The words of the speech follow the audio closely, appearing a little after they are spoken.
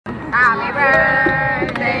Happy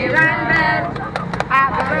birthday, Randall.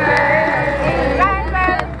 Happy birthday,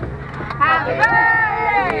 Randall. Happy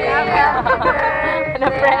birthday. Happy birthday. The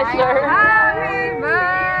pressure. Happy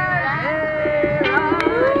birthday,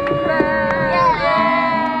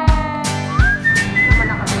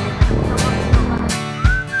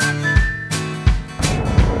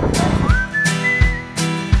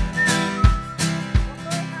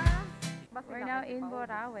 We're now in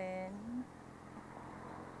Burauen.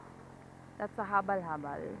 That's a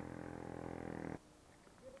habal-habal.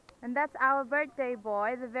 And that's our birthday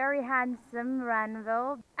boy, the very handsome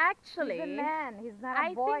Ranville. Actually, He's a man. He's not a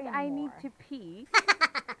I boy think I need anymore. to pee.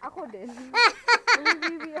 Ako din.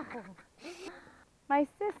 Baby ako. My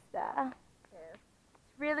sister.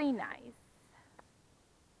 It's really nice.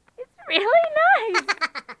 It's really nice.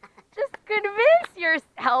 Just convince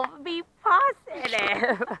yourself. Be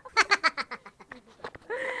positive.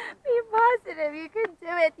 Be positive. You can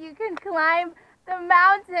do it. You can climb the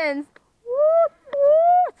mountains. Woot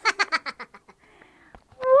woot.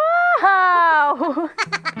 Wow.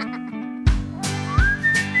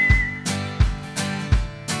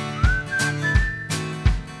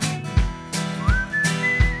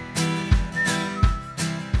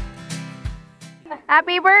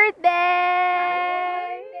 Happy birthday!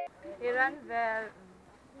 Iranvel,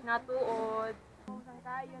 natuod.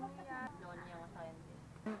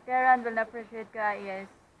 Kaya Ranvel, na-appreciate ka is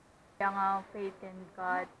yung faith in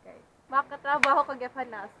God. Makatrabaho ka gapan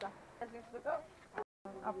nasa.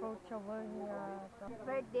 Approachable niya.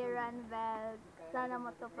 Birthday Ranvel, sana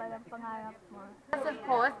matupad ang pangarap mo. Because of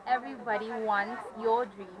course, everybody wants your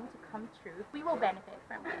dream to come true. We will benefit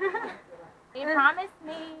from it. They promised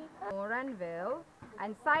me. Ranvel,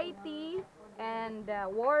 anxiety and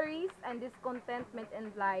worries and discontentment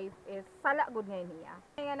in life is sala good ngayon niya.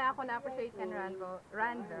 Kaya na ako na-appreciate kan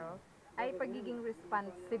Ranvel ay pagiging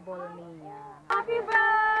responsible niya. Happy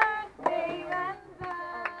birthday,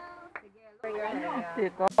 Ranvel! Sige, for your hair.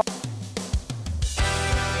 Dito.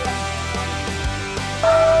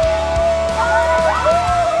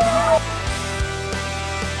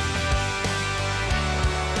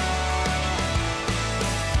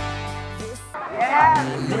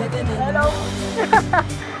 Hello.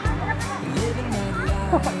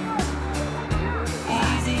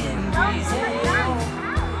 Easy and breezy.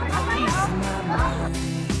 Peace in my mind.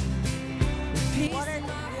 Peace in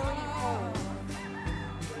my heart.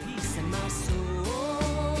 Peace in my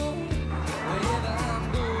soul. Wherever I'm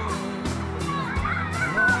going,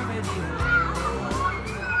 I'm already home.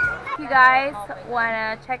 If you guys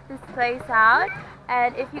wanna check this place out,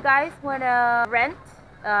 and if you guys wanna rent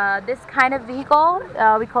this kind of vehicle,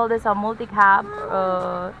 we call this a multi-cab,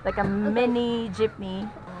 like a mini jeepney.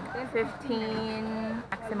 15,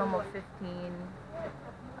 maximum of 15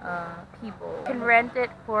 people. You can rent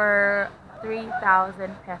it for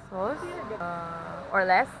 3,000 pesos or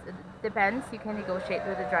less. It depends. You can negotiate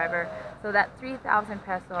with the driver. So that 3,000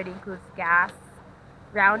 pesos already includes gas,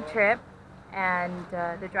 round trip, and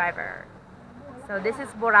the driver. So this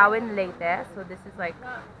is Burauen, Leyte. So this is like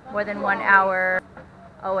more than 1 hour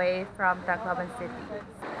away from Tacloban City.